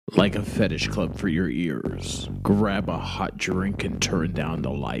Like a fetish club for your ears. Grab a hot drink and turn down the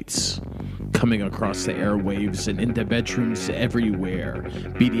lights. Coming across the airwaves and into bedrooms everywhere,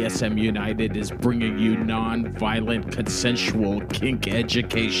 BDSM United is bringing you non-violent consensual kink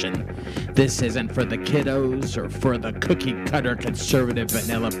education. This isn't for the kiddos or for the cookie-cutter conservative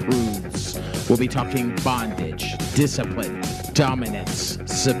vanilla prudes. We'll be talking bondage, discipline, dominance,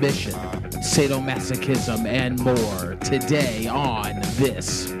 submission, sadomasochism, and more today on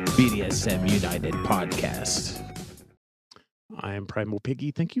this BDSM United podcast. I am Primal Piggy.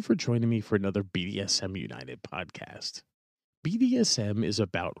 Thank you for joining me for another BDSM United podcast. BDSM is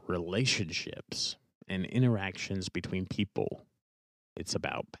about relationships and interactions between people. It's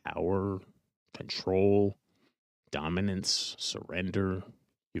about power, control, dominance, surrender,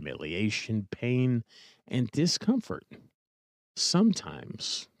 humiliation, pain, and discomfort.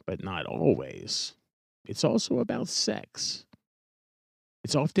 Sometimes, but not always, it's also about sex.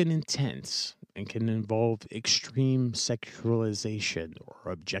 It's often intense and can involve extreme sexualization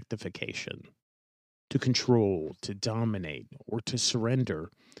or objectification. To control, to dominate, or to surrender,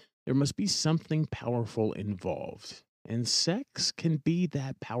 there must be something powerful involved, and sex can be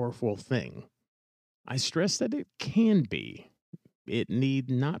that powerful thing. I stress that it can be. It need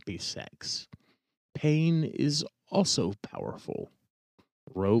not be sex. Pain is also powerful.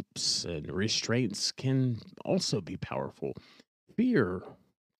 Ropes and restraints can also be powerful. Fear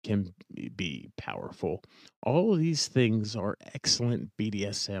can be powerful. All of these things are excellent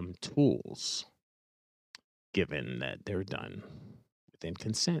BDSM tools, given that they're done within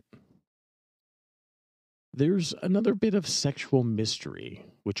consent. There's another bit of sexual mystery,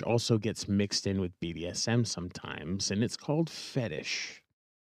 which also gets mixed in with BDSM sometimes, and it's called fetish.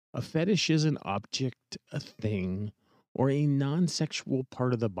 A fetish is an object, a thing, or a non-sexual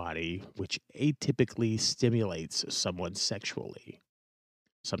part of the body which atypically stimulates someone sexually.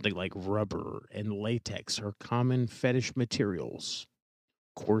 Something like rubber and latex are common fetish materials.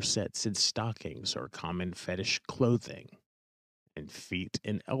 Corsets and stockings are common fetish clothing. And feet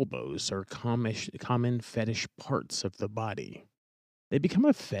and elbows are common fetish parts of the body. They become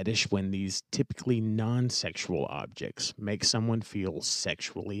a fetish when these typically non-sexual objects make someone feel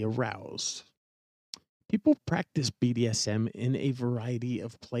sexually aroused. People practice BDSM in a variety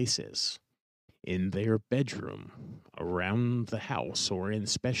of places. In their bedroom, around the house, or in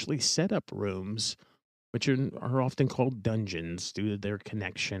specially set up rooms, which are often called dungeons due to their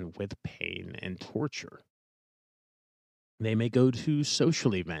connection with pain and torture. They may go to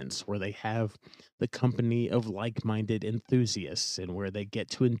social events where they have the company of like-minded enthusiasts and where they get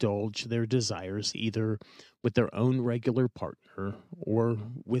to indulge their desires either with their own regular partner or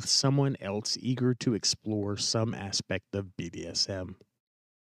with someone else eager to explore some aspect of BDSM.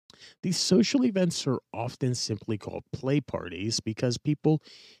 These social events are often simply called play parties because people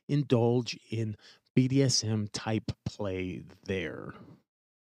indulge in BDSM type play there.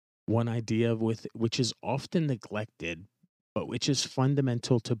 One idea with which is often neglected but which is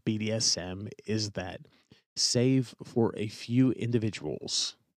fundamental to BDSM is that, save for a few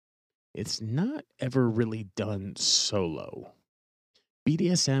individuals, it's not ever really done solo.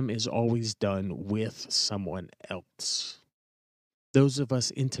 BDSM is always done with someone else. Those of us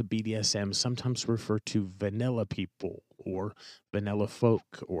into BDSM sometimes refer to vanilla people or vanilla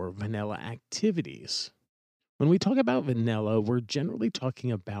folk or vanilla activities. When we talk about vanilla, we're generally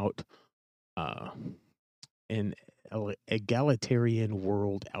talking about an egalitarian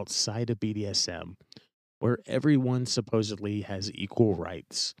world outside of BDSM where everyone supposedly has equal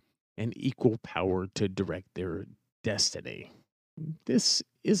rights and equal power to direct their destiny. This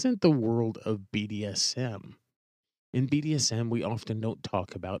isn't the world of BDSM. In BDSM, we often don't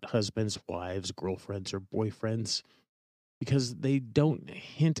talk about husbands, wives, girlfriends, or boyfriends because they don't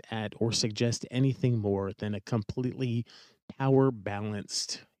hint at or suggest anything more than a completely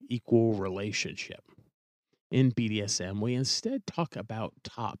power-balanced, equal relationship. In BDSM, we instead talk about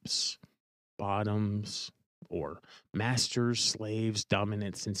tops, bottoms, or masters, slaves,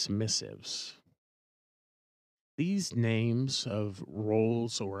 dominants, and submissives. These names of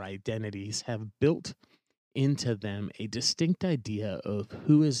roles or identities have built into them a distinct idea of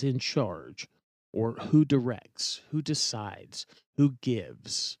who is in charge, or who directs, who decides, who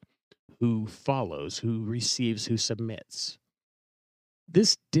gives, who follows, who receives, who submits.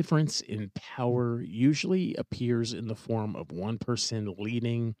 This difference in power usually appears in the form of one person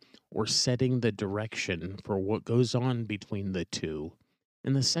leading or setting the direction for what goes on between the two,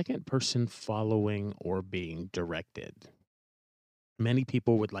 and the second person following or being directed. Many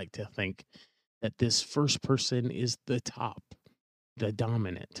people would like to think that this first person is the top, the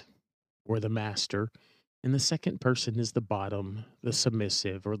dominant, or the master, and the second person is the bottom, the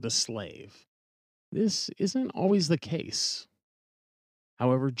submissive, or the slave. This isn't always the case.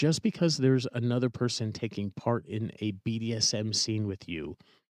 However, just because there's another person taking part in a BDSM scene with you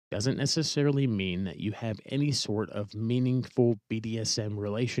doesn't necessarily mean that you have any sort of meaningful BDSM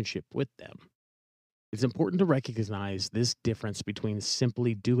relationship with them. It's important to recognize this difference between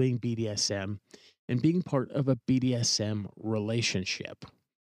simply doing BDSM and being part of a BDSM relationship,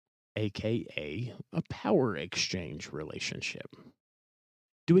 aka a power exchange relationship.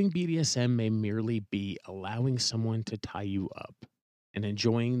 Doing BDSM may merely be allowing someone to tie you up and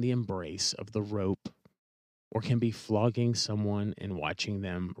enjoying the embrace of the rope, or can be flogging someone and watching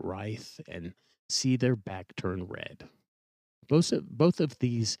them writhe and see their back turn red. Both of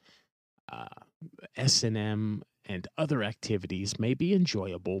these uh, S&M and other activities may be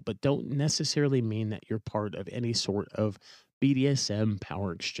enjoyable, but don't necessarily mean that you're part of any sort of BDSM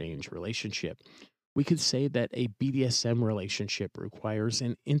power exchange relationship. We could say that a BDSM relationship requires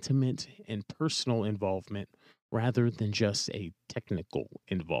an intimate and personal involvement rather than just a technical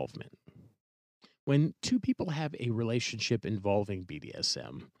involvement. When two people have a relationship involving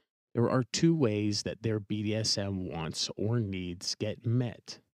BDSM, there are two ways that their BDSM wants or needs get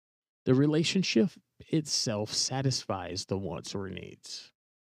met. The relationship itself satisfies the wants or needs.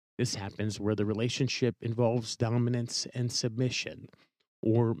 This happens where the relationship involves dominance and submission,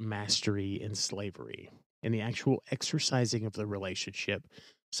 or mastery and slavery, and the actual exercising of the relationship,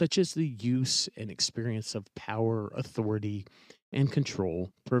 such as the use and experience of power, authority, and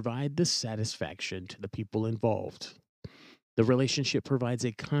control, provide the satisfaction to the people involved. The relationship provides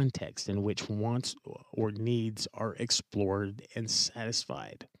a context in which wants or needs are explored and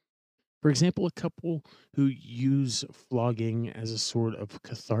satisfied. For example, a couple who use flogging as a sort of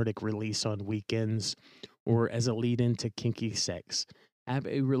cathartic release on weekends or as a lead in to kinky sex have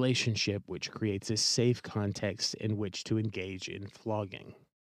a relationship which creates a safe context in which to engage in flogging.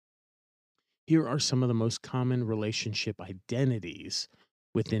 Here are some of the most common relationship identities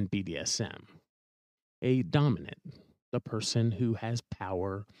within BDSM. A dominant, the person who has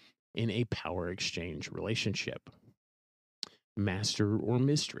power in a power exchange relationship. Master or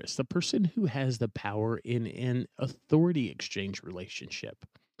mistress, the person who has the power in an authority exchange relationship,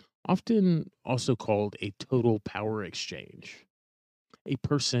 often also called a total power exchange. A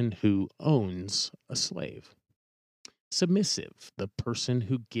person who owns a slave. Submissive, the person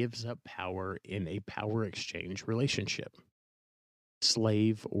who gives up power in a power exchange relationship.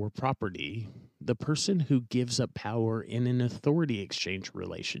 Slave or property, the person who gives up power in an authority exchange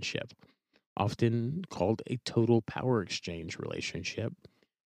relationship, often called a total power exchange relationship.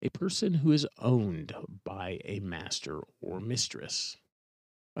 A person who is owned by a master or mistress.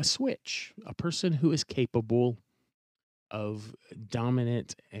 A switch, a person who is capable of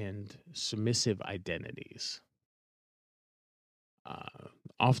dominant and submissive identities. Uh,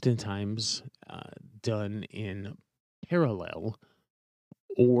 Oftentimes done in parallel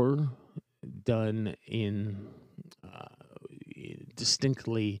or done in uh,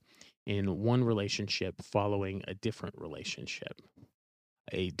 distinctly in one relationship following a different relationship.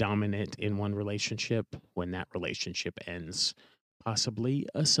 A dominant in one relationship, when that relationship ends, possibly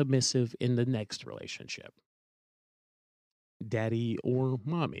a submissive in the next relationship. Daddy or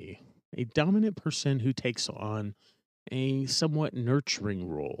mommy, a dominant person who takes on a somewhat nurturing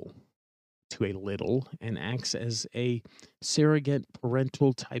role to a little and acts as a surrogate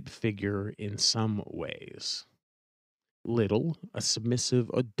parental type figure in some ways. Little, a submissive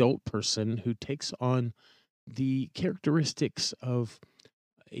adult person who takes on the characteristics of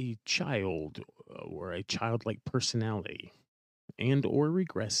a child or a childlike personality and or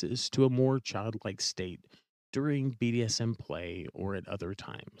regresses to a more childlike state during BDSM play or at other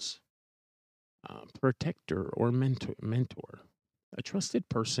times. Protector or mentor, a trusted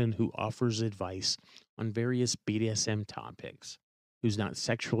person who offers advice on various BDSM topics, who's not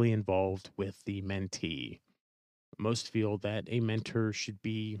sexually involved with the mentee. Most feel that a mentor should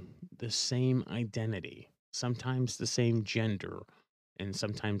be the same identity, sometimes the same gender, and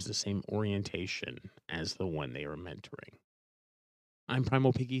sometimes the same orientation as the one they are mentoring. I'm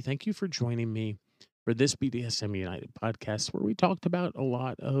Primal Piggy. Thank you for joining me for this BDSM United podcast where we talked about a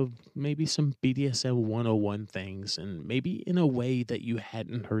lot of maybe some BDSM 101 things and maybe in a way that you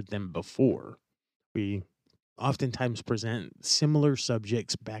hadn't heard them before. We oftentimes present similar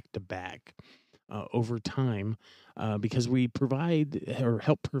subjects back to back over time because we provide or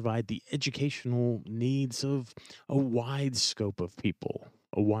help provide the educational needs of a wide scope of people,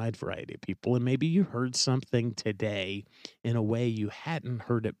 a wide variety of people. And maybe you heard something today in a way you hadn't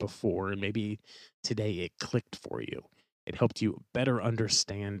heard it before, and maybe today it clicked for you. It helped you better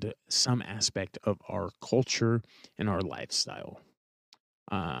understand some aspect of our culture and our lifestyle.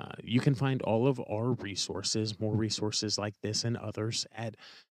 You can find all of our resources, more resources like this and others at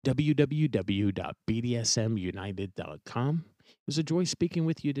www.bdsmunited.com. It was a joy speaking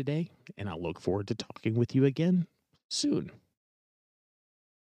with you today, and I look forward to talking with you again soon.